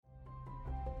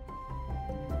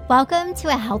Welcome to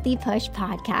a Healthy Push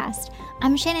podcast.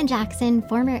 I'm Shannon Jackson,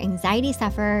 former anxiety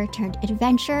sufferer turned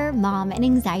adventure mom and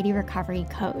anxiety recovery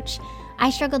coach.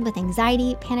 I struggled with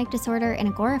anxiety, panic disorder, and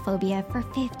agoraphobia for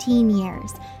 15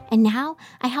 years. And now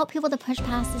I help people to push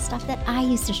past the stuff that I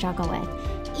used to struggle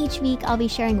with. Each week, I'll be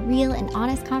sharing real and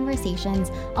honest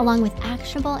conversations along with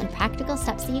actionable and practical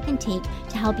steps that you can take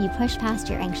to help you push past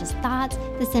your anxious thoughts,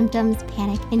 the symptoms,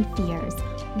 panic, and fears.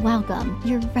 Welcome.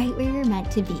 You're right where you're meant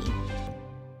to be.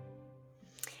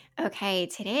 Okay,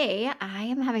 today I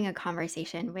am having a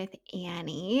conversation with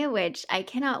Annie, which I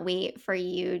cannot wait for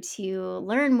you to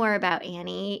learn more about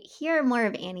Annie, hear more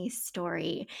of Annie's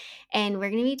story. And we're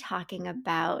going to be talking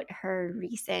about her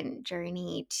recent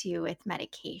journey with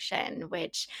medication,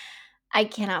 which I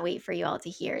cannot wait for you all to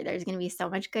hear. There's going to be so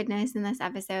much goodness in this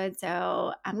episode.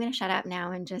 So I'm going to shut up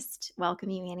now and just welcome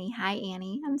you, Annie. Hi,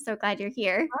 Annie. I'm so glad you're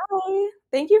here. Hi.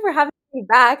 Thank you for having me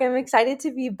back. I'm excited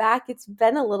to be back. It's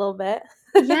been a little bit.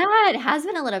 Yeah, it has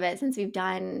been a little bit since we've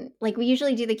done we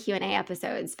usually do the Q&A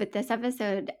episodes, but this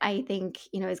episode I think,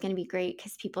 is going to be great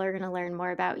because people are going to learn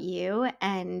more about you,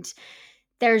 and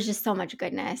there's just so much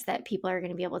goodness that people are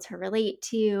going to be able to relate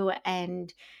to,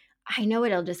 and I know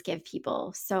it'll just give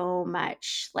people so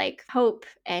much hope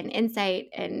and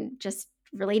insight and just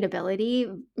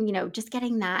relatability, just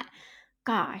getting that,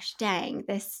 gosh, dang,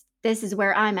 this is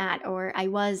where I'm at, or I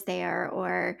was there,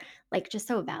 or just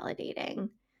so validating.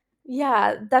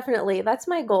 Yeah, definitely. That's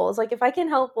my goal. Is if I can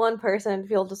help one person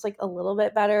feel just a little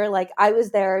bit better. I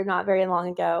was there not very long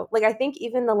ago. I think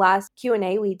even the last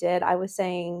Q&A we did, I was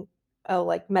saying,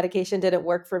 oh, medication didn't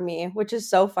work for me, which is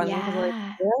so funny because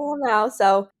Yeah. here I am now.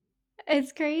 So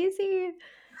It's crazy.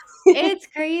 It's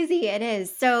crazy. It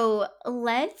is. So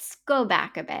let's go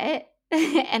back a bit.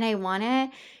 And I want to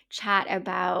chat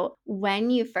about when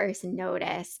you first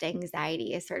noticed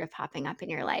anxiety is sort of popping up in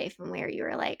your life and where you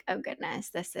were like, oh goodness,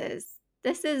 this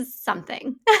is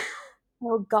something.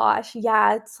 oh gosh,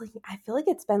 yeah, it's I feel like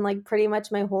it's been pretty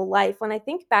much my whole life. When I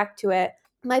think back to it,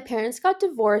 my parents got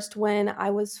divorced when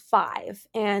I was 5,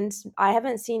 and I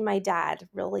haven't seen my dad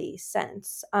really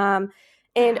since.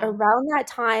 And Wow. around that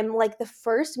time, the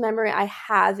first memory I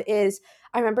have is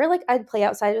I remember I'd play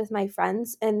outside with my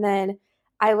friends, and then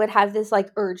I would have this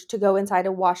urge to go inside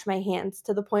and wash my hands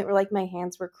to the point where my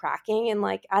hands were cracking. And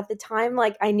at the time,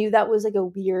 I knew that was a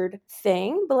weird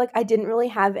thing, but I didn't really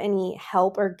have any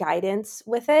help or guidance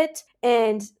with it.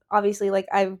 And obviously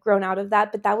I've grown out of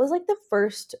that, but that was the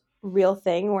first real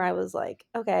thing where I was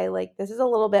okay, this is a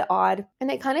little bit odd. And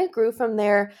it kind of grew from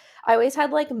there. I always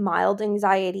had mild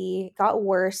anxiety, got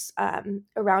worse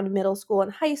around middle school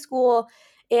and high school.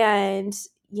 And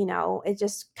it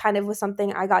just kind of was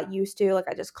something I got used to.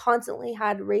 I just constantly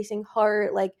had racing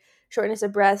heart, shortness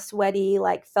of breath, sweaty,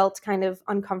 felt kind of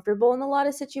uncomfortable in a lot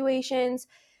of situations.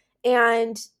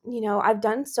 And, I've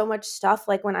done so much stuff.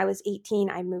 When I was 18,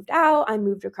 I moved out, I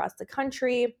moved across the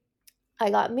country. I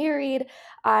got married.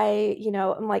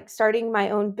 I'm starting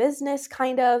my own business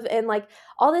kind of, and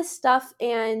all this stuff.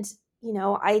 And,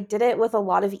 I did it with a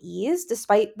lot of ease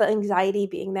despite the anxiety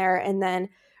being there. And then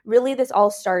really this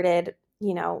all started,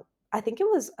 I think it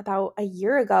was about a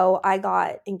year ago, I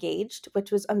got engaged,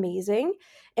 which was amazing.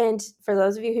 And for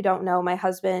those of you who don't know, my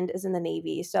husband is in the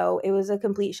Navy. So it was a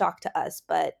complete shock to us.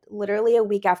 But literally a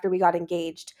week after we got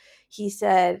engaged, he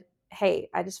said, hey,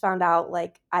 I just found out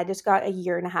I just got a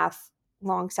year and a half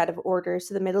long set of orders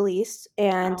to the Middle East.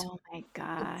 And Oh my it's,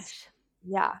 gosh.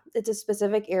 yeah, it's a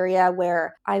specific area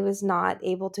where I was not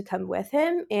able to come with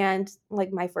him. And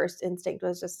my first instinct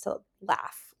was just to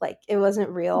laugh. It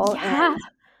wasn't real. Yeah. And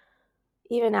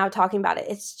even now talking about it,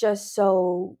 it's just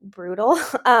so brutal.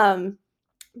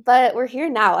 But we're here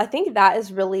now. I think that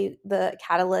is really the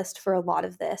catalyst for a lot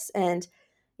of this. And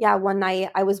yeah, one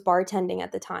night I was bartending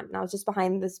at the time, and I was just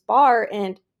behind this bar,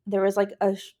 and there was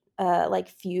a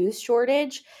fuse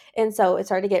shortage, and so it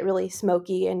started to get really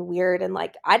smoky and weird, and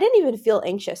I didn't even feel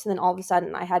anxious, and then all of a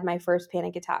sudden I had my first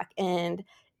panic attack, and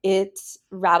it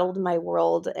rattled my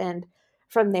world. And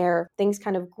from there things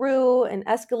kind of grew and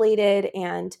escalated,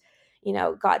 and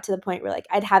got to the point where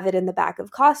I'd have it in the back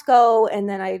of Costco, and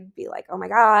then I'd be like, oh my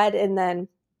God. And then,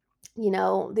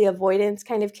 the avoidance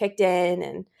kind of kicked in,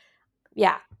 and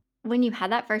yeah. When you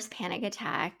had that first panic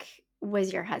attack,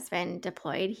 was your husband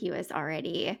deployed? He was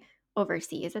already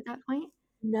overseas at that point?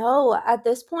 No, at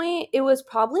this point, it was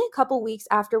probably a couple weeks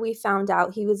after we found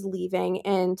out he was leaving,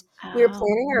 and we were Oh.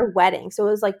 planning our wedding. So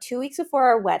it was 2 weeks before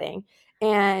our wedding.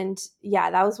 And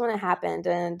yeah, that was when it happened,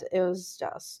 and it was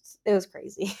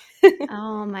crazy.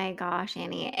 Oh my gosh,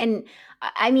 Annie. And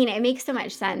I mean, it makes so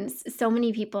much sense. So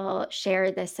many people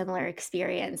share this similar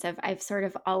experience of I've sort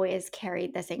of always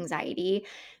carried this anxiety,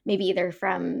 maybe either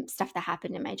from stuff that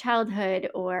happened in my childhood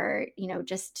or,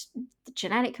 just the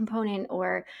genetic component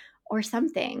or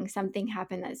something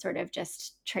happened that sort of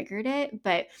just triggered it.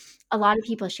 But a lot of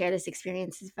people share this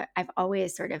experience. But I've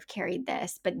always sort of carried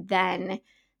this, but then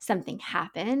something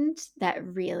happened that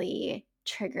really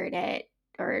triggered it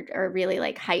or really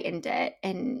like heightened it,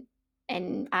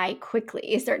 and I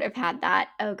quickly sort of had that,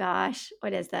 oh gosh,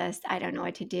 what is this? I don't know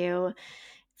what to do,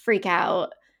 freak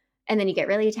out. And then you get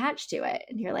really attached to it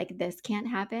and you're like, this can't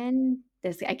happen.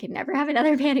 This I could never have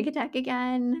another panic attack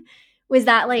again. Was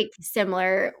that like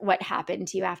similar what happened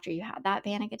to you after you had that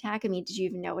panic attack? I mean, did you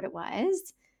even know what it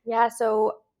was? Yeah,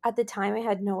 so at the time I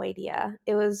had no idea.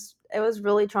 It was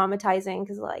really traumatizing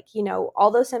because, like,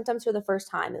 all those symptoms for the first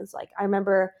time. It was like I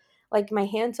remember, like, my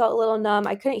hands felt a little numb.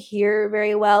 I couldn't hear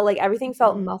very well. Like, everything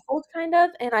felt Mhm. muffled kind of,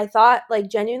 and I thought, like,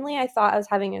 genuinely I thought I was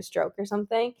having a stroke or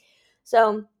something.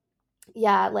 So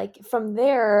yeah, like from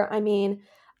there, I mean,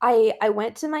 I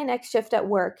went to my next shift at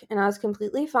work and I was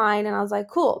completely fine and I was like,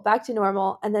 cool, back to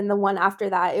normal. And then the one after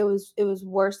that, it was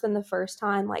worse than the first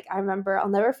time. Like I remember, I'll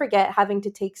never forget having to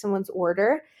take someone's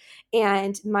order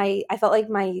and my I felt like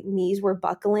my knees were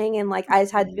buckling and like I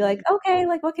just had to be like, Mhm. okay,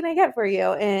 like what can I get for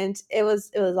you? And it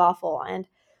was awful. And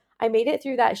I made it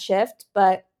through that shift,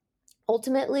 but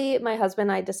ultimately my husband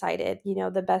and I decided,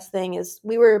 the best thing is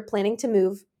we were planning to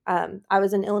move. I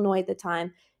was in Illinois at the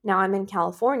time. Now I'm in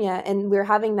California and we're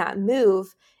having that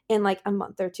move in like a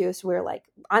month or two. So we're like,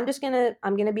 I'm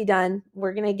gonna be done.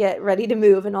 We're gonna get ready to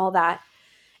move and all that.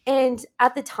 And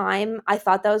at the time, I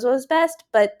thought that was what was best,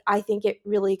 but I think it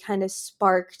really kind of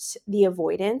sparked the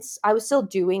avoidance. I was still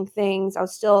doing things, I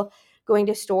was still going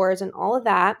to stores and all of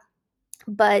that,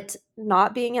 but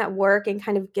not being at work and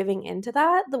kind of giving into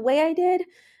that the way I did,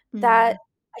 that Mhm.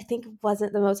 I think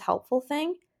wasn't the most helpful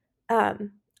thing.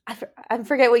 I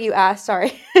forget what you asked,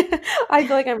 sorry. I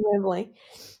feel like I'm rambling.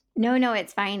 No, no,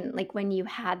 it's fine. Like when you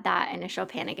had that initial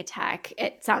panic attack,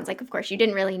 it sounds like, of course, you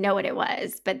didn't really know what it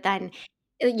was, but then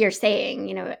you're saying,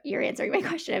 you're answering my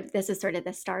question if this is sort of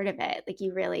the start of it. Like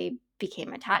you really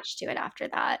became attached to it after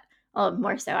that. Well,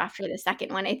 more so after the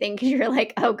second one, I think, because you're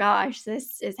like, oh gosh,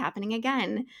 this is happening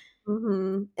again.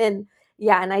 And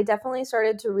yeah, and I definitely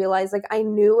started to realize, like, I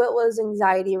knew it was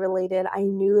anxiety related. I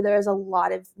knew there was a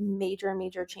lot of major,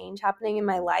 major change happening in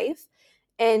my life.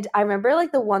 And I remember,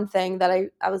 like, the one thing that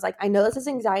I was like, I know this is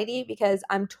anxiety because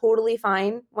I'm totally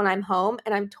fine when I'm home,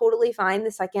 and I'm totally fine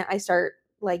the second I start,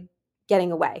 like,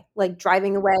 getting away, like,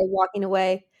 driving away, walking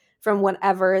away from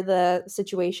whatever the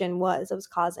situation was that was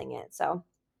causing it. So,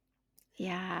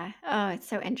 Yeah. Oh, it's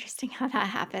so interesting how that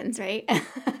happens, right?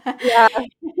 yeah.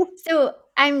 So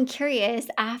I'm curious,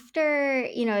 after,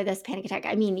 this panic attack,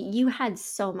 I mean, you had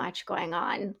so much going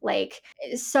on, like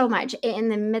so much. In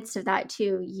the midst of that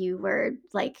too, you were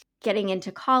like getting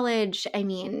into college. I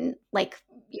mean, like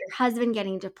your husband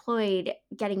getting deployed,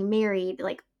 getting married,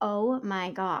 like, oh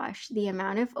my gosh, the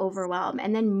amount of overwhelm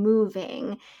and then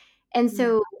moving. And Yeah.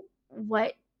 so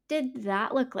what did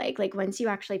that look like? Like once you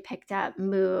actually picked up,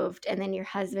 moved, and then your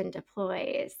husband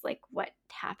deploys, like what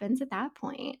happens at that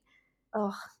point?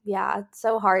 Oh, yeah, it's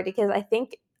so hard because I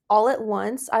think all at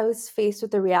once I was faced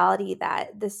with the reality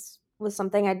that this was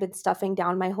something I'd been stuffing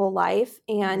down my whole life,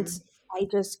 and Mhm. I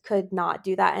just could not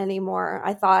do that anymore.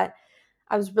 I thought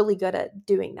I was really good at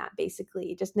doing that,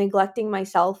 basically, just neglecting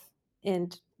myself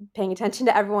and paying attention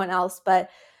to everyone else, but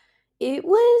it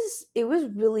was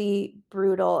really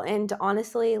brutal, and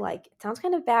honestly, like, it sounds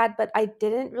kind of bad, but I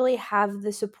didn't really have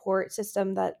the support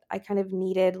system that I kind of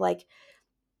needed. Like,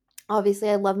 obviously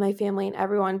I love my family and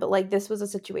everyone, but like this was a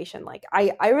situation like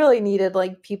I really needed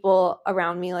like people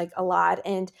around me like a lot.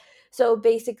 And so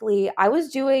basically I was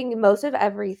doing most of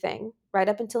everything right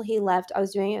up until he left. I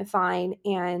was doing it fine.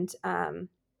 And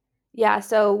yeah,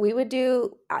 so we would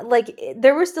do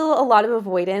there was still a lot of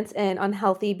avoidance and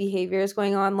unhealthy behaviors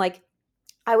going on. Like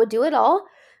I would do it all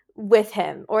with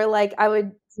him, or like I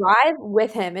would drive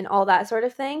with him and all that sort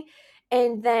of thing.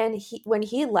 And then when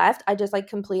he left, I just like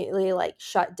completely like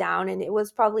shut down, and it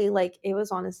was probably like it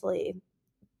was honestly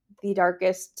the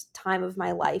darkest time of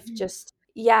my life. Mhm. Just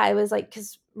yeah, it was like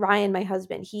cuz Ryan, my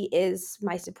husband, he is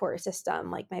my support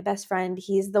system, like my best friend.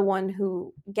 He's the one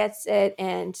who gets it,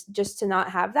 and just to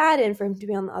not have that and for him to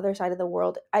be on the other side of the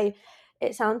world. I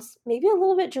It sounds maybe a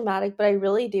little bit dramatic, but I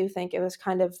really do think it was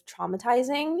kind of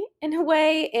traumatizing in a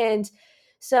way. And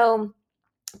so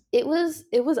It was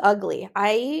ugly.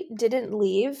 I didn't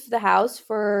leave the house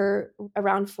for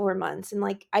around 4 months, and,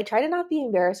 like, I try to not be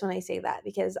embarrassed when I say that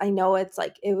because I know it's,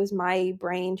 like, it was my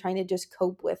brain trying to just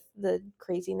cope with the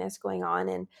craziness going on,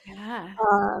 and, Yeah.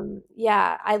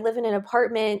 yeah, I live in an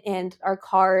apartment, and our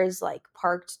car is, like,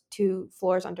 parked 2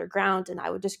 floors underground, and I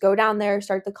would just go down there,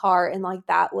 start the car, and,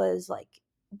 that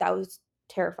was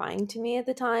terrifying to me at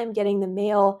the time. Getting the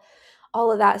mail,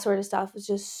 all of that sort of stuff was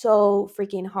just so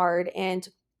freaking hard, and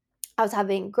I was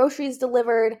having groceries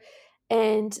delivered,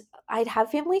 and I'd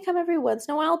have family come every once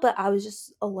in a while, but I was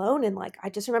just alone, and, like, I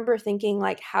just remember thinking,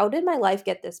 like, "How did my life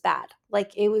get this bad?"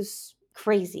 Like, it was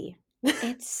crazy.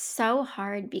 It's so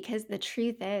hard because the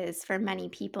truth is for many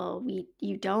people,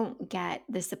 you don't get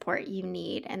the support you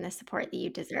need and the support that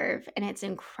you deserve, and it's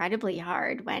incredibly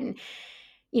hard when,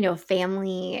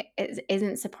 family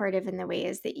isn't supportive in the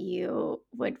ways that you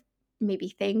would maybe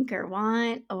think or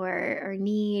want or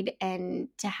need, and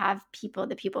to have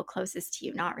the people closest to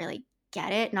you not really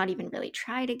get it, not even really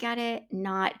try to get it,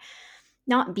 not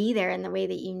be there in the way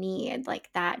that you need,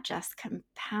 like, that just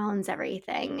compounds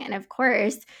everything, and of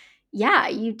course, yeah,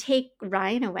 you take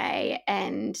Ryan away,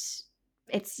 and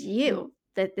it's you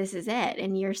that this is it,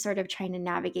 and you're sort of trying to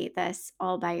navigate this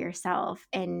all by yourself,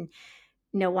 and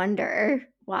no wonder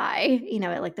why,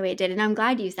 like, the way it did, and I'm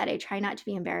glad you said, "I try not to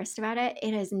be embarrassed about it."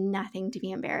 It is nothing to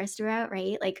be embarrassed about,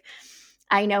 right? Like,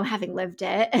 I know having lived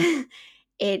it,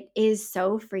 it is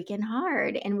so freaking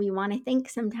hard, and we wanna think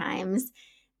sometimes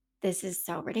this is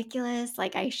so ridiculous.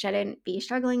 Like, I shouldn't be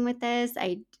struggling with this.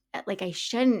 I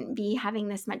shouldn't be having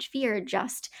this much fear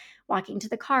just walking to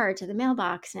the car, to the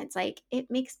mailbox. And it's like,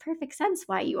 it makes perfect sense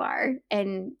why you are.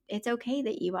 And it's okay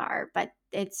that you are, but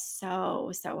it's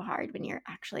so, so hard when you're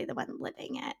actually the one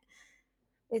living it.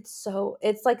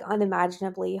 It's, like,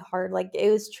 unimaginably hard, like,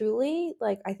 it was truly,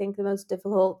 like, I think the most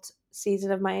difficult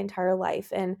season of my entire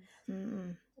life, and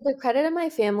Mm, the credit of my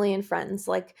family and friends,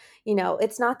 like,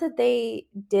 it's not that they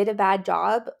did a bad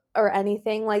job or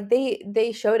anything, like,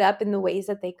 they showed up in the ways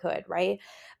that they could, right?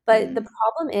 But the mm,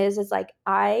 problem is, like,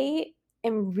 I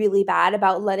am really bad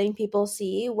about letting people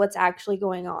see what's actually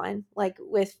going on, like,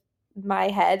 with my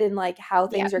head and, like, how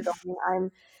yeah. things are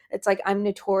going. It's like I'm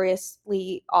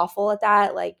notoriously awful at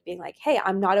that, like, being like, "Hey,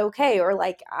 I'm not okay," or,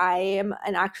 like, "I am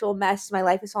an actual mess, my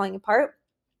life is falling apart."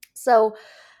 So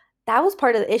that was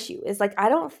part of the issue, is, like, I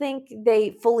don't think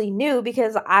they fully knew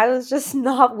because I was just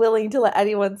not willing to let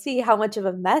anyone see how much of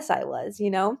a mess I was,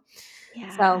 you know?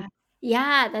 So Yeah.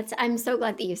 Yeah, I'm so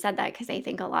glad that you said that because I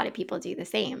think a lot of people do the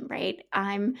same, right?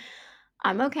 I'm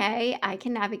okay. I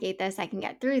can navigate this. I can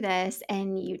get through this.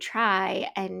 And you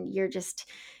try and you're just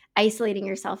isolating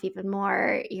yourself even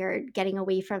more. You're getting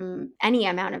away from any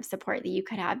amount of support that you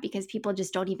could have because people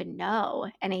just don't even know.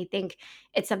 And I think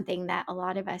it's something that a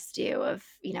lot of us do of,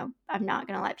 I'm not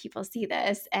going to let people see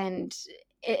this. And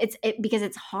because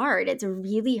it's hard. It's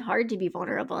really hard to be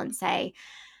vulnerable and say,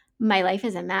 my life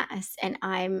is a mess and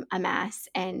I'm a mess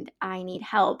and I need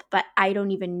help, but I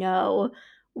don't even know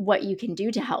what you can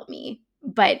do to help me.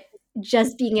 But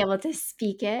just being able to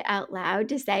speak it out loud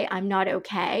to say, I'm not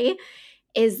okay,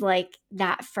 is like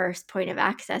that first point of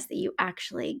access that you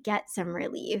actually get some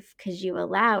relief because you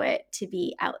allow it to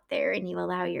be out there and you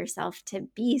allow yourself to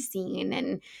be seen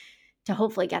and to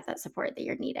hopefully get that support that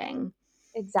you're needing.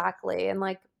 exactly, and,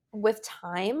 like, with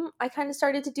time, I kinda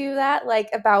started to do that, like,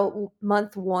 about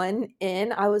month 1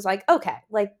 in, I was like, "Okay,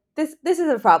 like, this is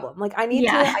a problem, like, I Yeah. need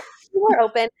to be more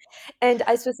open." And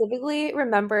I specifically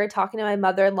remember talking to my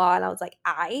mother-in-law, and I was like,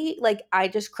 I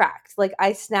just cracked, like,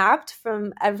 I snapped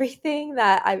from everything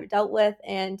that I've dealt with,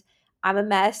 and I'm a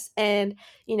mess, and,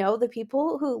 the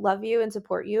people who love you and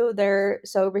support you, they're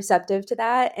so receptive to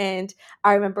that, and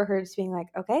I remember her just being like,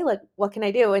 "Okay, like, what can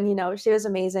I do?" And, she was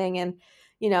amazing, and,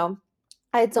 you know,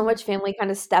 I had so much family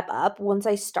kinda step up once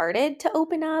I started to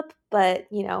open up, but,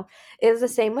 it was the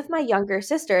same with my younger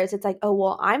sisters. It's like, "Oh,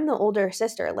 well, I'm the older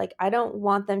sister, like, I don't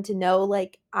want them to know,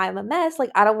 like, I'm a mess,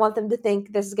 like, I don't want them to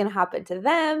think this is gonna happen to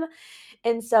them,"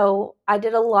 and so I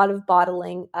did a lot of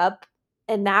bottling up,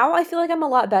 and now I feel like I'm a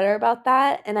lot better about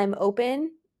that, and I'm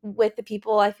open with the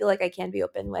people I feel like I can be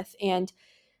open with, and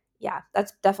yeah,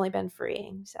 that's definitely been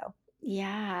freeing, so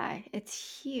Yeah,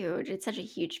 it's huge. It's such a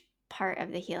huge part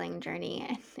of the healing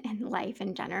journey and life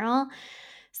in general.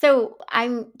 So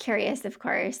I'm curious, of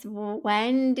course,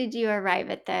 when did you arrive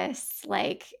at this?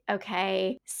 Like,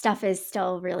 okay, stuff is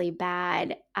still really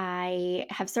bad. I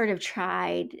have sort of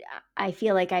tried. I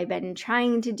feel like I've been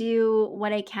trying to do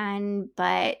what I can,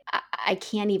 but I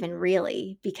can't even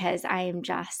really because I am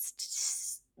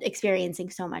just experiencing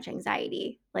so much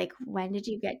anxiety. Like, when did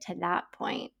you get to that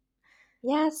point?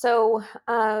 Yeah, so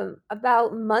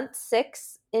about month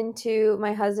 6 into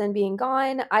my husband being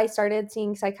gone, I started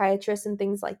seeing psychiatrists and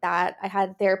things like that. I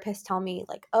had therapists tell me,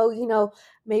 like, oh,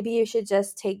 maybe you should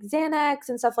just take Xanax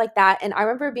and stuff like that. And I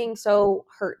remember being so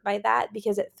hurt by that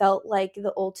because it felt like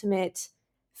the ultimate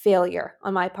failure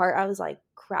on my part. I was like,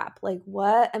 crap, like,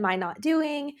 what am I not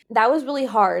doing? That was really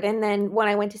hard. And then when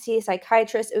I went to see a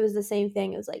psychiatrist, it was the same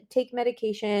thing. It was like, take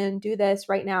medication, do this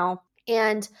right now.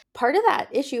 And part of that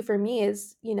issue for me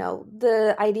is,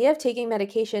 the idea of taking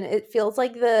medication, it feels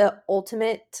like the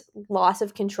ultimate loss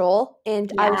of control.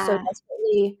 And I was so Yeah.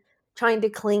 desperately trying to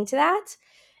cling to that.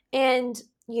 And,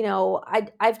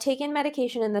 I've taken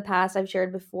medication in the past. I've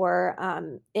shared before.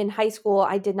 In high school,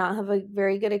 I did not have a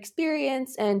very good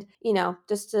experience, and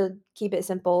just to keep it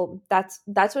simple, that's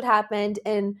what happened.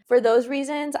 And for those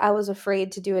reasons, I was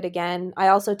afraid to do it again. I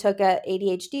also took a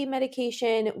ADHD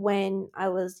medication when I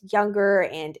was younger,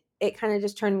 and it kind of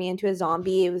just turned me into a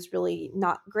zombie. It was really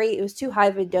not great. It was too high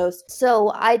of a dose.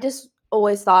 So I just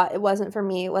always thought it wasn't for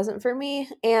me. It wasn't for me.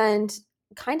 And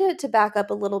kind of to back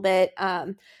up a little bit,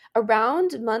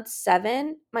 around month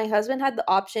 7, my husband had the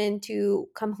option to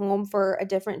come home for a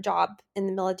different job in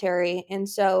the military. And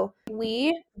so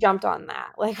we jumped on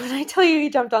that. Like, when I tell you we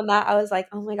jumped on that, I was like,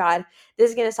 oh my God, this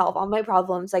is going to solve all my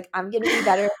problems. Like, I'm going to be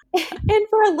better. And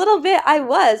for a little bit, I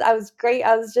was great.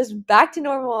 I was just back to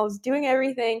normal. I was doing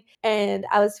everything and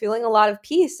I was feeling a lot of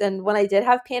peace. And when I did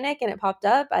have panic and it popped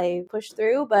up, I pushed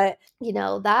through. But,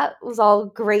 that was all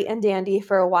great and dandy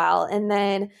for a while. And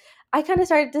then I kind of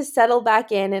started to settle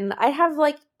back in, and I have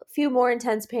like a few more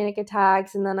intense panic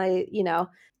attacks. And then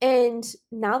and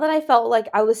now that I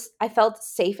felt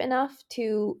safe enough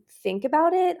to think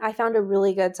about it, I found a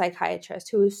really good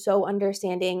psychiatrist who was so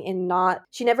understanding and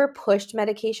she never pushed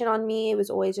medication on me. It was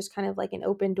always just kind of like an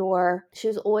open door. She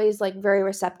was always like very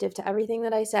receptive to everything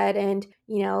that I said. And,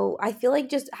 I feel like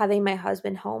just having my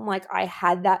husband home, like I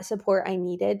had that support I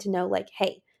needed to know, like,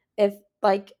 hey, if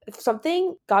if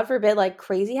something, God forbid, like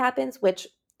crazy happens, which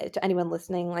to anyone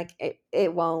listening, like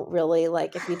it won't really,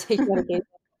 like if you take medication,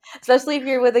 especially if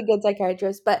you're with a good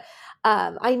psychiatrist. But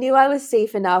I knew I was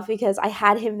safe enough because I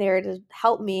had him there to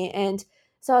help me. And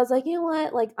so I was like, you know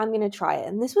what, like I'm gonna try it.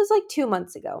 And this was like 2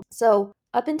 months ago. So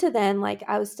up until then, like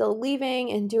I was still leaving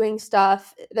and doing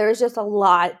stuff. There was just a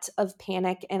lot of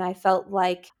panic, and I felt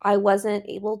like I wasn't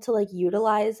able to like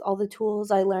utilize all the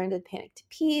tools I learned in Panic to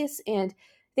Peace and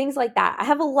things like that. I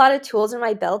have a lot of tools in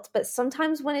my belt, but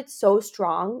sometimes when it's so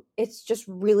strong, it's just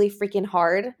really freaking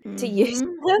hard to use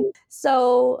Mhm. them.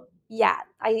 So, yeah,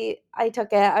 I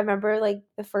took it. I remember like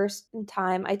the first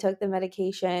time I took the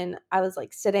medication, I was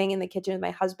like sitting in the kitchen with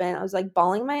my husband. I was like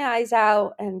bawling my eyes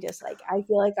out and just like I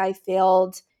feel like I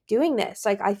failed doing this.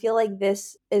 Like I feel like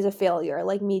this is a failure,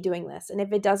 like me doing this. And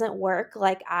if it doesn't work,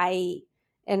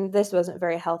 and this wasn't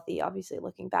very healthy obviously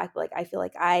looking back, but like I feel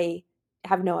like I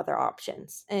have no other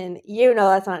options. And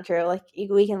that's not true. Like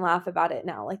we can laugh about it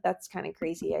now. Like that's kind of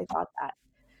crazy. I thought that.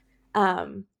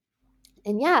 Um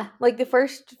and yeah, like the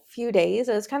first few days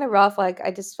it was kind of rough. Like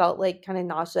I just felt like kind of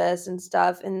nauseous and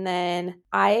stuff. And then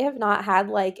I have not had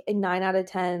like a 9 out of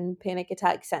 10 panic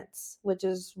attack since, which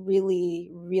is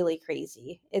really, really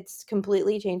crazy. It's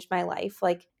completely changed my life,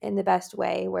 like in the best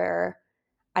way, where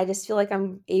I just feel like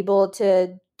I'm able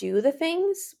to do the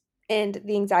things and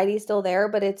the anxiety is still there,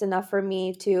 but it's enough for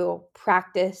me to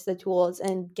practice the tools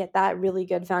and get that really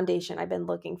good foundation I've been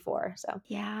looking for. So,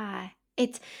 Yeah.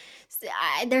 It's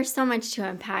there's so much to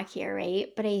unpack here, right?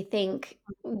 But I think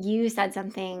you said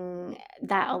something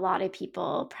that a lot of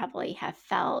people probably have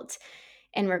felt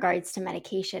in regards to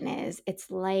medication is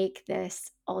it's like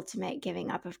this ultimate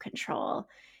giving up of control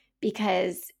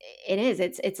because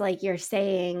it's like you're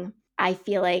saying I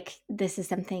feel like this is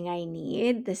something I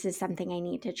need. This is something I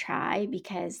need to try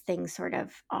because things sort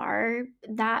of are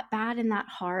that bad and that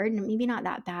hard. And maybe not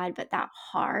that bad, but that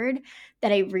hard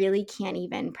that I really can't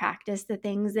even practice the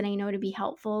things that I know to be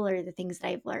helpful or the things that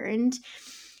I've learned.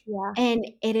 yeah. And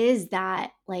it is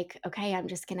that like, okay, I'm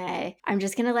just going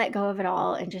to let go of it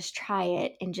all and just try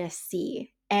it and just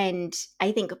see. And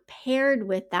I think paired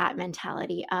with that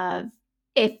mentality of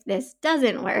if this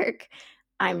doesn't work,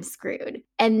 I'm screwed.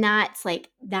 And that's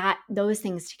like that, those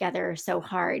things together are so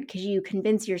hard because you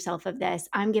convince yourself of this.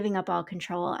 I'm giving up all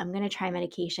control. I'm going to try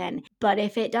medication. But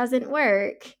if it doesn't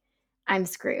work, I'm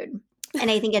screwed.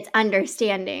 And I think it's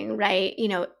understanding, right?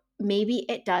 maybe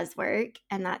it does work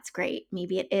and that's great.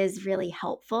 Maybe it is really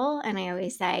helpful. And I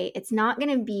always say it's not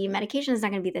going to be, medication is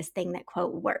not going to be this thing that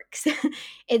quote works.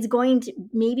 It's going to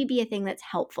maybe be a thing that's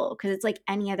helpful because it's like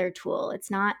any other tool. It's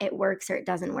not it works or it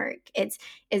doesn't work. It's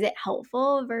is it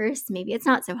helpful versus maybe it's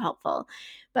not so helpful.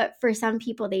 But for some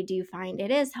people, they do find it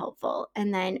is helpful.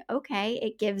 And then, okay,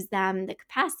 it gives them the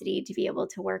capacity to be able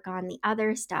to work on the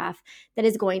other stuff that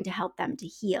is going to help them to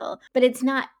heal. But it's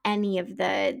not any of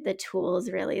the tools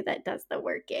really that does the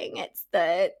working. It's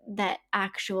the that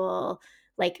actual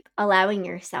like allowing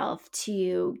yourself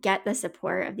to get the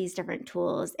support of these different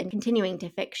tools and continuing to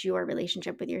fix your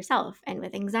relationship with yourself and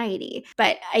with anxiety.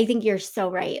 But I think you're so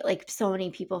right. Like so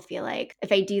many people feel like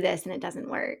if I do this and it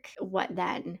doesn't work, what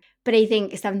then? But I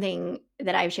think something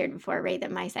that I've shared before, right,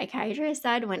 that my psychiatrist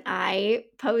said when I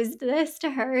posed this to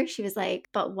her, she was like,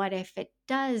 but what if it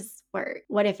does work?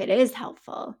 What if it is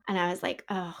helpful? And I was like,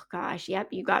 oh gosh, yep,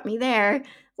 you got me there.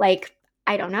 Like,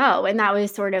 I don't know. And that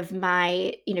was sort of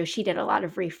my, she did a lot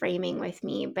of reframing with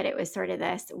me, but it was sort of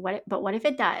this, but what if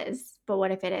it does? But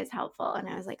what if it is helpful? And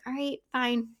I was like, all right,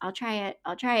 fine, I'll try it.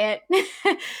 I'll try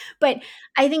it. But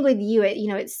I think with you,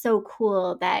 it's so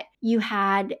cool that you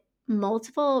had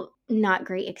multiple not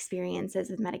great experiences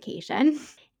with medication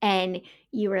and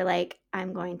you were like,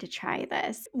 I'm going to try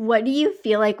this. What do you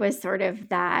feel like was sort of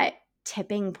that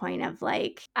tipping point of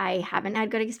like, I haven't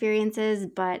had good experiences,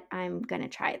 but I'm going to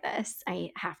try this. I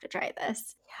have to try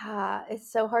this. Yeah,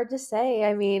 it's so hard to say.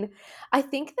 I mean, I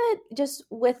think that just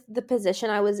with the position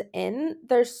I was in,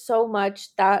 there's so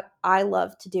much that I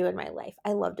love to do in my life.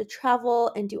 I love to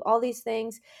travel and do all these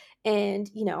things and,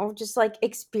 just like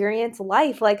experience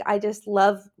life. Like, I just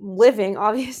love living,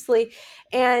 obviously.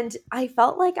 And I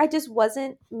felt like I just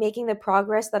wasn't making the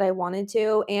progress that I wanted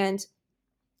to. And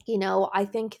I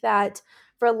think that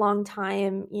for a long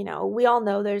time, we all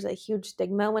know there's a huge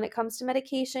stigma when it comes to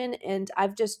medication. And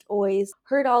I've just always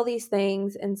heard all these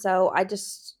things. And so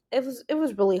it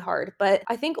was really hard. But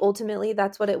I think ultimately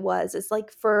that's what it was. It's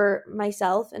like for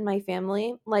myself and my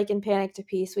family, like in Panic to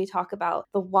Peace, we talk about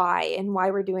the why and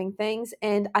why we're doing things.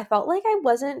 And I felt like I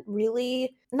wasn't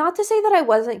really, not to say that I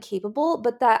wasn't capable,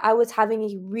 but that I was having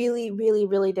a really, really,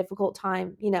 really difficult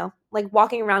time, like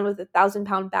walking around with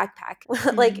 1,000-pound backpack,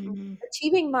 like Mm,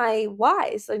 achieving my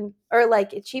whys or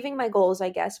like achieving my goals, I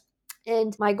guess.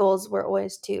 And my goals were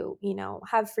always to,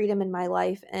 have freedom in my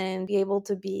life and be able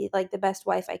to be like the best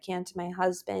wife I can to my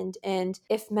husband. And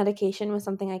if medication was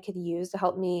something I could use to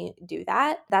help me do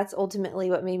that, that's ultimately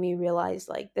what made me realize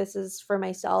like this is for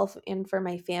myself and for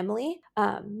my family.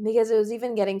 Because it was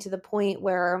even getting to the point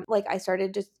where like I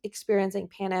started just experiencing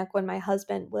panic when my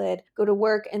husband would go to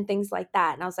work and things like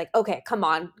that. And I was like, okay, come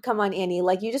on, Annie.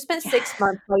 Like you just spent yeah. 6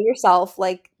 months by yourself.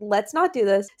 Like, let's not do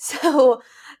this. So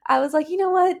I was like, you know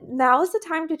what? Now is the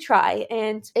time to try.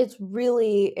 And it's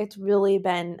really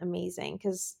been amazing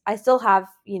because I still have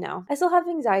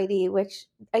anxiety, which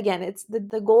again, it's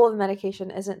the goal of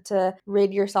medication isn't to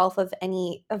rid yourself of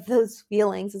any of those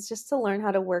feelings. It's just to learn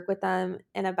how to work with them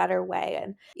in a better way.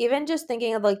 And even just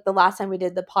thinking of like the last time we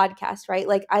did the podcast, right?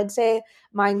 Like I'd say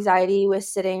my anxiety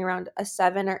was sitting around a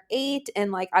 7 or 8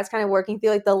 and like I was kind of working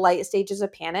through like the light stages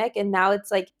of panic and now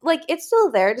it's like it's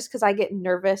still there just because I get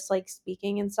nervous like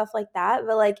speaking and stuff like that,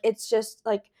 but like it's just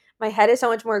like my head is so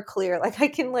much more clear. Like I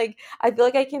feel like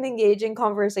I can engage in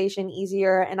conversation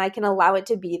easier and I can allow it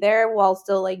to be there while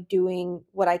still like doing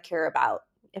what I care about,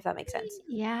 if that makes sense.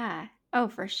 Yeah. Oh,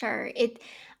 for sure.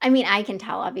 I mean, I can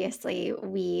tell obviously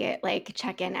we like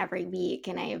check in every week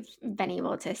and I've been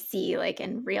able to see like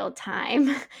in real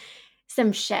time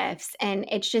some shifts and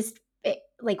it's just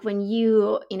like when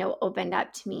you opened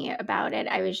up to me about it,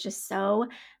 I was just so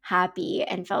happy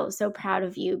and felt so proud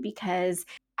of you because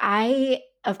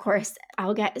of course,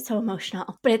 I'll get so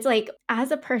emotional, but it's like as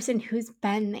a person who's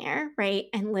been there, right,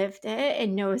 and lived it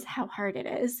and knows how hard it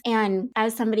is, and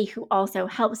as somebody who also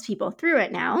helps people through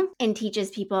it now and teaches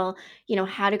people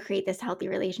how to create this healthy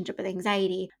relationship with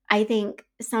anxiety, I think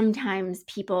sometimes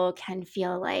people can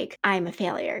feel like I'm a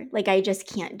failure. Like I just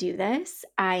can't do this.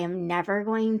 I am never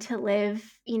going to live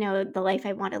the life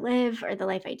I want to live or the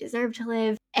life I deserve to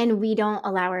live. And we don't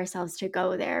allow ourselves to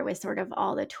go there with sort of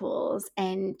all the tools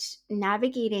and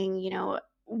navigating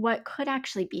what could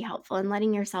actually be helpful and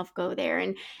letting yourself go there.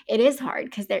 And it is hard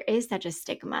because there is such a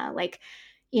stigma. Like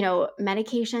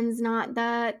medication's not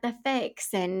the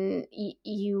fix and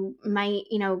you might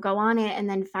go on it and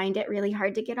then find it really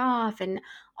hard to get off and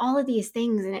all of these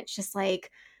things and it's just like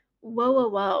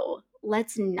whoa,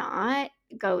 let's not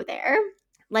go there.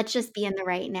 Let's just be in the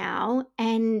right now.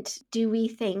 And do we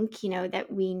think that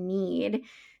we need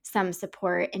some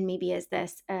support, and maybe is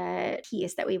this a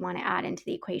piece that we want to add into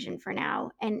the equation for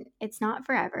now? And it's not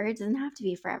forever. It doesn't have to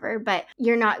be forever, but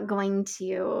you're not going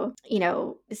to,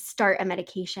 start a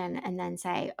medication and then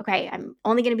say, okay, I'm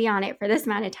only going to be on it for this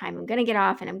amount of time. I'm going to get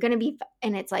off and I'm going to be,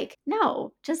 and it's like,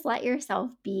 no, just let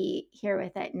yourself be here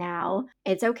with it now.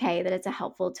 It's okay that it's a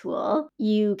helpful tool.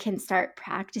 You can start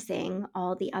practicing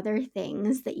all the other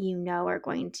things that you know are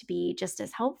going to be just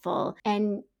as helpful.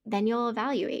 And then you'll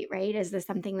evaluate, right? Is this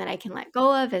something that I can let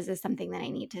go of? Is this something that I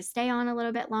need to stay on a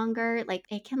little bit longer? Like,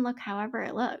 it can look however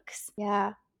it looks.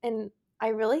 Yeah. And I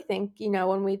really think,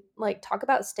 when we like talk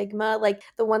about stigma, like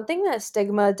the one thing that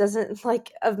stigma doesn't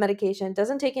like of medication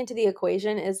doesn't take into the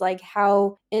equation is like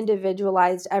how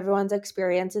individualized everyone's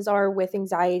experiences are with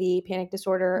anxiety, panic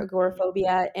disorder,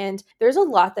 agoraphobia. And there's a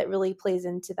lot that really plays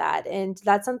into that. And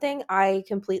that's something I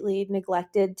completely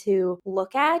neglected to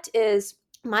look at is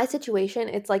my situation.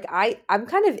 It's like I'm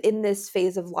kind of in this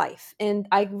phase of life, and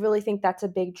I really think that's a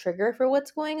big trigger for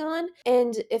what's going on.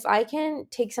 And if I can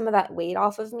take some of that weight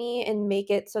off of me and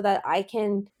make it so that I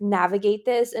can navigate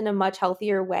this in a much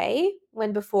healthier way,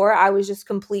 when before I was just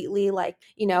completely like,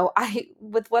 I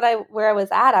with what I where I was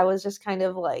at, I was just kind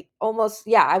of like almost,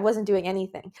 yeah, I wasn't doing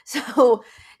anything. So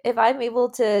if I'm able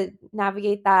to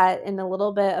navigate that in a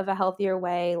little bit of a healthier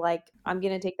way, like I'm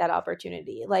going to take that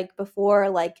opportunity. Like before,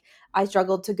 like I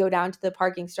struggled to go down to the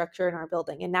parking structure in our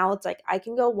building. And now it's like I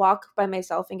can go walk by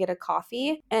myself and get a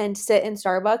coffee and sit in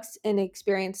Starbucks and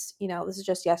experience, this is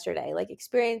just yesterday, like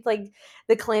experience like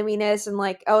the clamminess and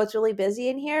like, oh, it's really busy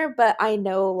in here. But I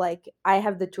know like I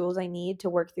have the tools I need to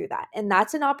work through that. And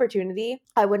that's an opportunity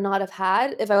I would not have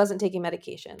had if I wasn't taking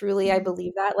medication. Truly, I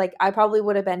believe that. Like I probably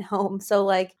would have been home. So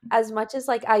like as much as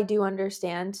like I do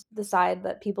understand the side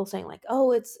that people saying like,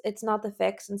 oh, it's not the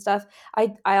fix and stuff,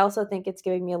 I also think it's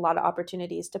giving me a lot of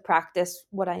opportunities to practice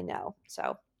what I know.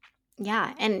 So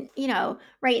Yeah. And,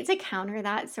 right, to counter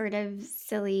that sort of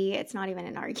silly, it's not even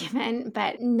an argument,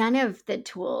 but none of the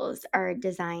tools are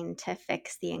designed to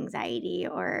fix the anxiety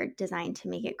or designed to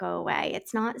make it go away.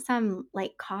 It's not some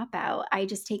like cop out. I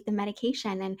just take the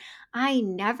medication and I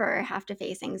never have to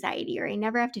face anxiety, or I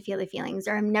never have to feel the feelings,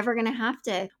 or I'm never going to have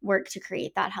to work to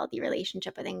create that healthy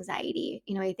relationship with anxiety.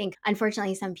 I think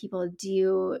unfortunately some people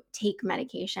do take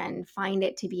medication, find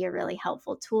it to be a really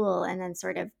helpful tool, and then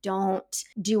sort of don't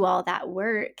do all that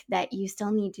work that you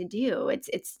still need to do.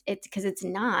 It's because it's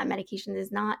not, medication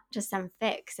is not just some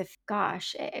fix. If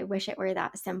gosh, I wish it were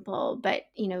that simple, but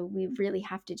we really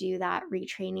have to do that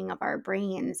retraining of our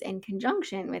brains in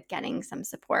conjunction with getting some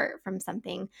support from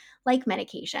something like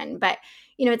medication. But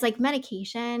it's like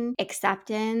medication,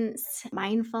 acceptance,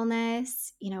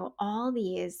 mindfulness, all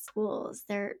these tools,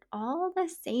 they're all the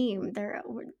same.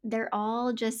 They're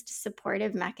all just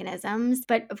supportive mechanisms,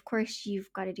 but of course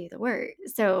you've got to do the work.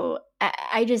 So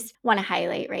I just want to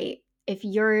highlight, right? If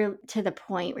you're to the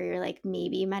point where you're like,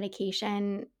 maybe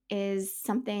medication is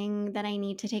something that I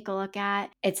need to take a look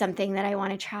at, it's something that I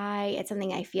want to try, it's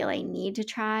something I feel I need to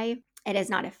try. It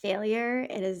is not a failure.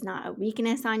 It is not a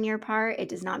weakness on your part. It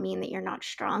does not mean that you're not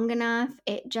strong enough.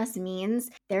 It just means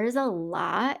there's a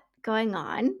lot going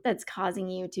on that's causing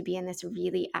you to be in this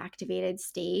really activated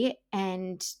state.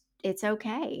 And it's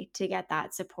okay to get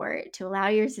that support, to allow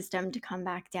your system to come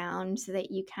back down so that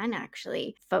you can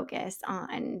actually focus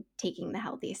on taking the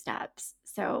healthy steps.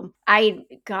 So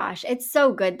gosh, it's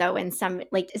so good though when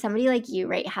somebody like you,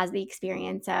 right, has the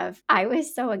experience of, I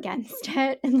was so against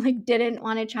it and like didn't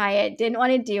want to try it, didn't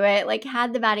want to do it, like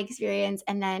had the bad experience,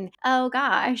 and then, oh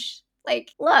gosh,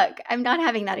 like, look, I'm not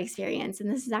having that experience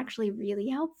and this is actually really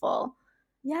helpful.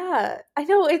 yeah, I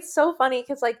know it's so funny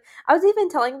because like I was even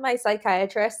telling my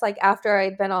psychiatrist like after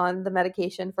I'd been on the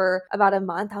medication for about a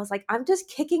month, I was like, I'm just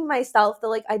kicking myself that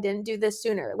like I didn't do this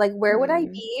sooner. Like where would I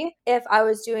Mm. be if I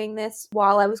was doing this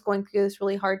while I was going through this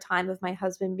really hard time of my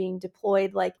husband being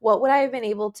deployed? Like what would I have been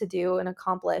able to do and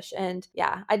accomplish? And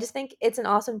yeah, I just think it's an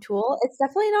awesome tool. It's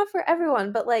definitely not for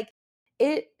everyone, but like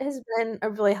it has been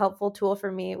a really helpful tool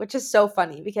for me, which is so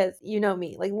funny because you know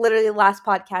me, like literally the last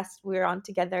podcast we were on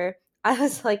together, I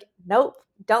was like, "Nope,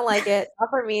 don't like it,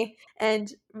 not for me."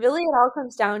 And really it all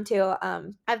comes down to, I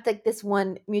have like this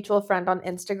one mutual friend on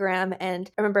Instagram,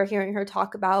 and I remember hearing her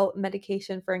talk about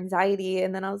medication for anxiety,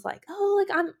 and then I was like, "Oh,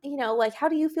 like I'm, like how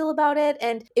do you feel about it?"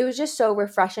 And it was just so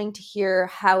refreshing to hear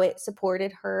how it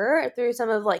supported her through some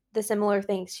of like the similar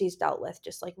things she's dealt with,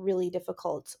 just like really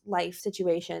difficult life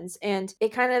situations. And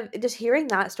it kind of just hearing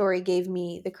that story gave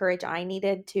me the courage I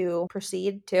needed to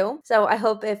proceed too. So I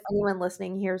hope if anyone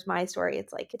listening hears my story,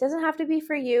 it's like, it doesn't have to be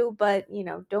for you, but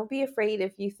don't be afraid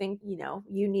if you think,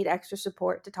 you need extra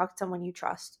support to talk to someone you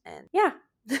trust. And yeah.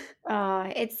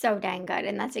 Oh, it's so dang good,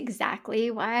 and that's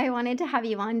exactly why I wanted to have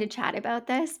you on to chat about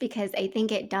this because I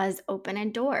think it does open a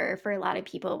door for a lot of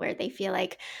people where they feel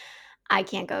like, "I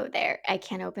can't go there. I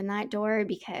can't open that door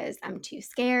because I'm too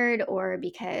scared or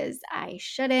because I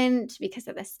shouldn't because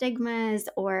of the stigmas,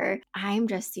 or I'm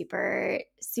just super,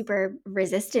 super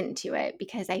resistant to it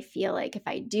because I feel like if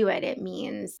I do it, it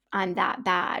means I'm that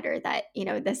bad or that,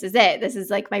 this is it. This is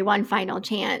like my one final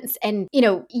chance." And,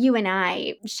 you and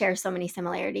I share so many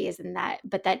similarities in that,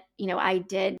 but that, I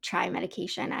did try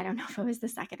medication. I don't know if it was the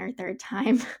second or third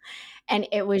time. And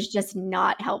it was just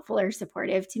not helpful or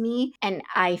supportive to me, and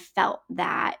I felt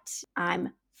that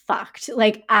I'm fucked,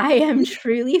 like, I am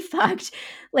truly fucked,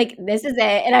 like, this is it,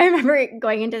 and I remember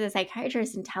going into the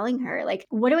psychiatrist and telling her, like,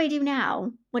 "What do I do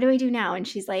now? What do I do now?" And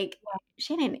she's like,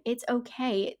 "Shannon, it's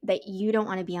okay that you don't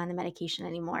wanna be on the medication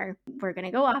anymore. We're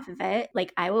gonna go off of it,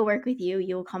 like, I will work with you,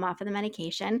 you will come off of the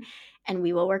medication, and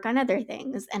we will work on other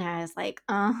things." And I was like,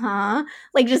 "Uh-huh,"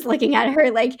 like, just looking at her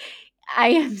like, I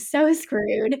am so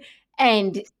screwed.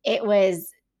 And it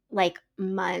was, like,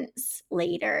 months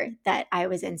later that I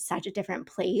was in such a different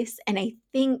place, and I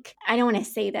think I don't wanna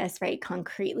say this, right,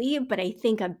 concretely, but I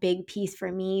think a big piece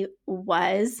for me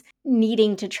was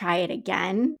needing to try it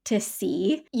again to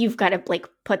see, you've gotta, like,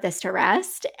 put this to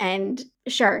rest, and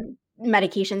sure,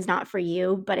 medication's not for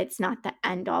you, but it's not the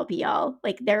end all be all.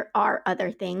 Like, there are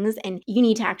other things, and you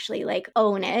need to actually, like,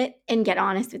 own it and get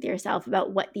honest with yourself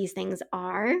about what these things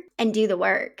are and do the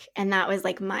work. And that was,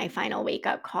 like, my final wake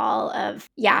up call of,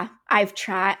 yeah, I've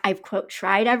quote,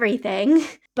 tried everything,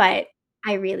 but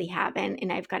I really haven't.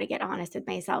 And I've got to get honest with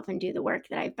myself and do the work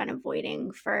that I've been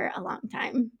avoiding for a long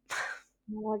time.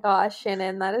 Oh my gosh,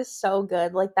 Shannon, that is so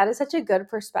good. Like, that is such a good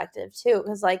perspective too.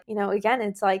 Cause, like, again,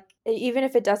 it's like, even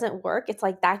if it doesn't work, it's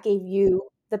like that gave you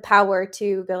the power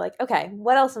to go like, okay,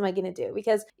 what else am I gonna do?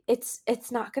 Because it's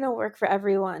not gonna work for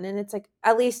everyone. And it's like,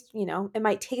 at least, it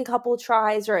might take a couple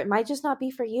tries or it might just not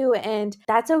be for you. And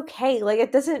that's okay. Like,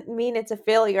 it doesn't mean it's a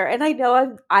failure. And I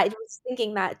know I was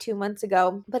thinking that 2 months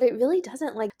ago, but it really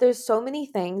doesn't. Like, there's so many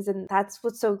things, and that's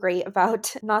what's so great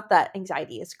about, not that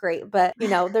anxiety is great, but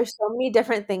there's so many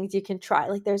different things you can try.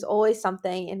 Like, there's always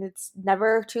something, and it's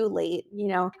never too late.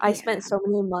 I spent Yeah. so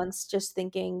many months just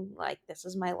thinking like, this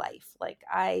is my life. Like,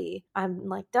 I'm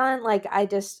like done. Like, I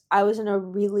was in a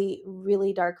really,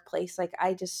 really dark place. Like,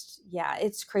 yeah,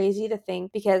 it's crazy to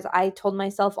think, because I told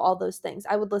myself all those things.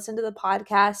 I would listen to the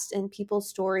podcast and people's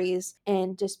stories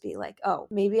and just be like, oh,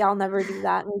 maybe I'll never do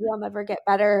that. Maybe I'll never get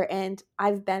better. And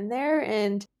I've been there,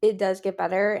 and it does get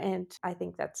better. And I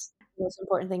think that's the most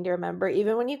important thing to remember.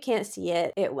 Even when you can't see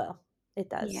it, it will. It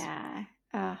does. Yeah.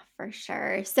 Oh, for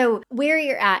sure. So, where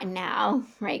you're at now,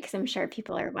 right? Because I'm sure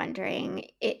people are wondering,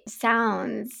 it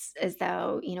sounds as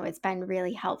though, it's been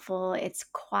really helpful. It's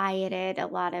quieted a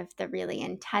lot of the really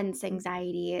intense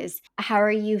anxieties. How are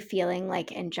you feeling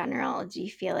like in general? Do you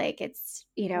feel like it's,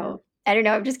 Yeah. I don't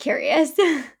know, I'm just curious.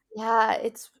 Yeah,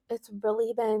 it's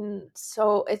really been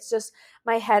so, it's just,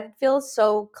 my head feels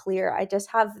so clear. I just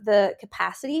have the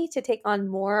capacity to take on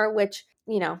more, which,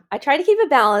 I try to keep it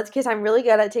balanced because I'm really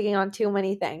good at taking on too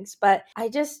many things, but I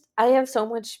have so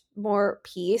much more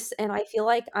peace, and I feel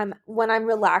like when I'm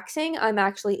relaxing, I'm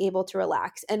actually able to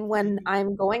relax. And when Mhm.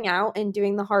 I'm going out and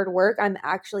doing the hard work, I'm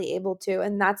actually able to.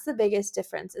 And that's the biggest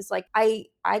difference. Is like, I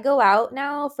go out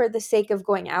now for the sake of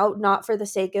going out, not for the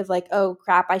sake of like, oh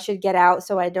crap, I should get out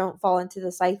so I don't fall into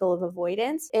the cycle of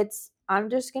avoidance. I'm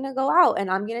just going to go out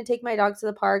and I'm going to take my dogs to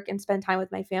the park and spend time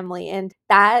with my family. And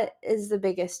that is the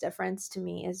biggest difference to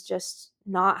me, is just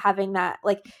not having that.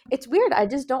 Like, it's weird. I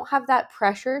just don't have that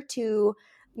pressure to,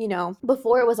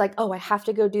 before it was like, oh, I have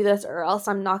to go do this or else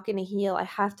I'm not going to heal. I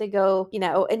have to go,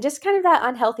 and just kind of that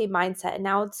unhealthy mindset. And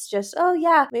now it's just, oh,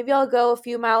 yeah, maybe I'll go a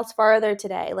few miles farther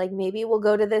today. Like, maybe we'll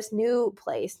go to this new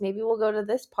place. Maybe we'll go to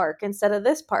this park instead of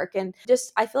this park. And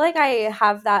just, I feel like I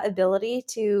have that ability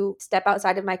to step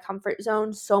outside of my comfort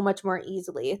zone so much more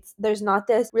easily. There's not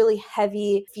this really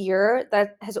heavy fear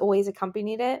that has always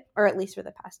accompanied it, or at least for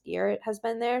the past year, it has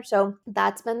been there. So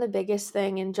that's been the biggest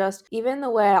thing. And just even the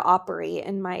way I operate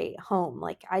in my home,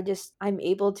 like, I'm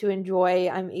able to enjoy,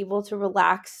 I'm able to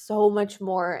relax so much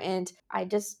more. And I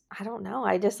don't know,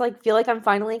 I just like feel like I'm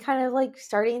finally kind of like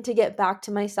starting to get back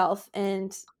to myself. And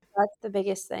that's the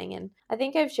biggest thing. And I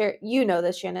think I've shared,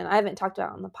 this, Shannon, I haven't talked about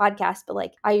it on the podcast, but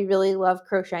like, I really love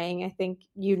crocheting. I think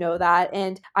that.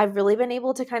 And I've really been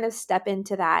able to kind of step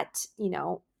into that,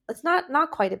 it's not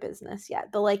quite a business yet,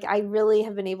 but like, I really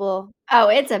have been able. Oh,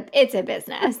 it's a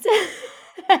business.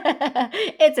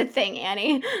 It's a thing,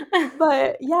 Annie.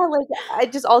 But yeah, like I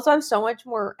just also have so much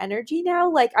more energy now.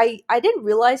 Like I didn't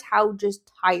realize how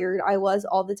just tired I was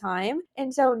all the time.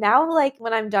 And so now like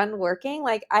when I'm done working,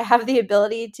 like I have the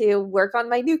ability to work on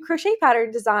my new crochet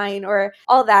pattern design or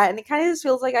all that, and it kind of just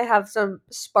feels like I have some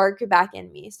spark back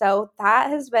in me. So that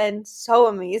has been so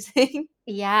amazing.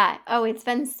 Yeah. Oh, it's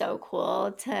been so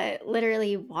cool to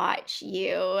literally watch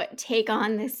you take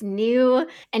on this new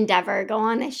endeavor, go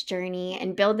on this journey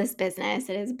and build this business.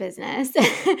 It is business.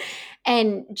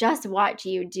 And just watch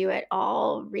you do it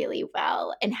all really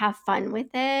well and have fun with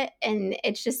it. And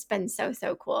it's just been so,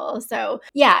 so cool. So,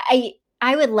 yeah,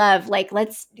 I would love, like,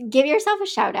 let's give yourself a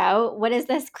shout out. What is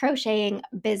this crocheting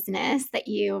business that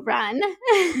you run?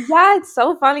 Yeah, it's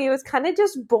so funny. It was kind of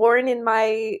just born in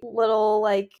my little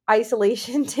like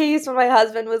isolation days when my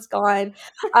husband was gone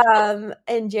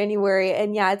in January.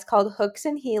 And yeah, it's called Hooks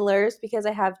and Healers because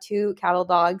I have two cattle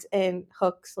dogs and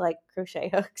hooks like crochet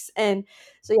hooks. And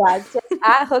so yeah, it's just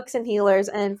at Hooks and Healers.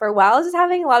 And for a while I was just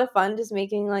having a lot of fun just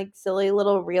making like silly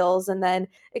little reels, and then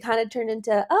it kind of turned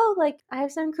into, oh, like I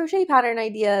have some crochet pattern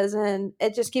ideas, and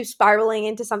it just keeps spiraling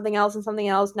into something else and something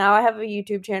else. Now I have a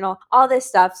YouTube channel, all this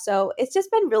stuff. So it's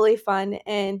just been really fun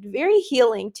and very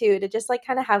healing too, to just like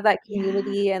kind of have that Yeah.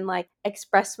 community and like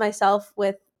express myself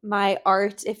with my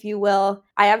art, if you will.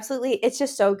 It's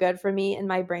just so good for me and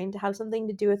my brain to have something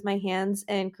to do with my hands,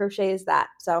 and crochet is that.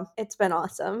 So it's been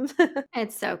awesome.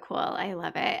 It's so cool. I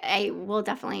love it. I will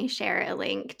definitely share a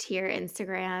link to your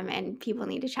Instagram and people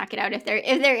need to check it out if they're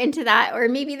into that, or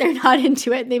maybe they're not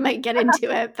into it, they might get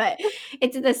into it, but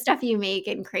it's the stuff you make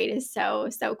and create is so,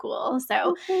 so cool.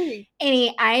 So Okay.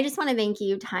 Annie, I just want to thank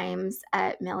you times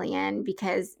a million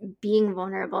because being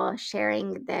vulnerable,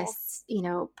 sharing Oh, this,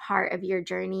 part of your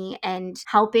journey and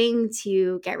helping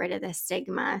to get rid of the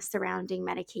stigma surrounding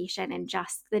medication and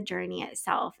just the journey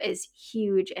itself is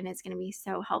huge. And it's going to be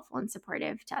so helpful and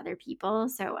supportive to other people.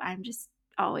 So I'm just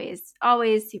always,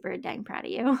 always super dang proud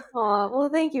of you. well,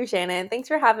 thank you, Shannon. Thanks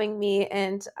for having me.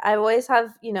 And I always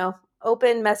have,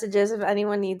 open messages if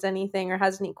anyone needs anything or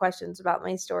has any questions about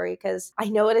my story, because I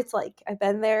know what it's like. I've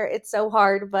been there. It's so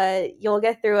hard, but you'll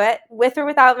get through it with or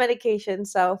without medication.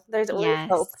 So there's always Yes.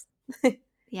 hope.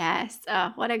 Yes.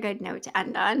 Oh, what a good note to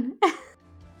end on.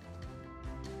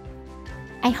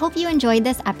 I hope you enjoyed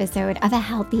this episode of A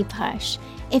Healthy Push.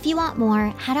 If you want more,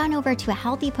 head on over to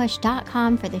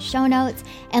ahealthypush.com for the show notes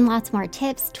and lots more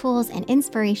tips, tools, and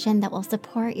inspiration that will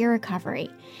support your recovery.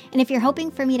 And if you're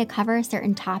hoping for me to cover a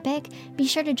certain topic, be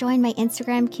sure to join my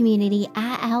Instagram community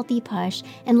at A Healthy Push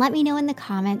and let me know in the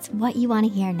comments what you want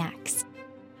to hear next.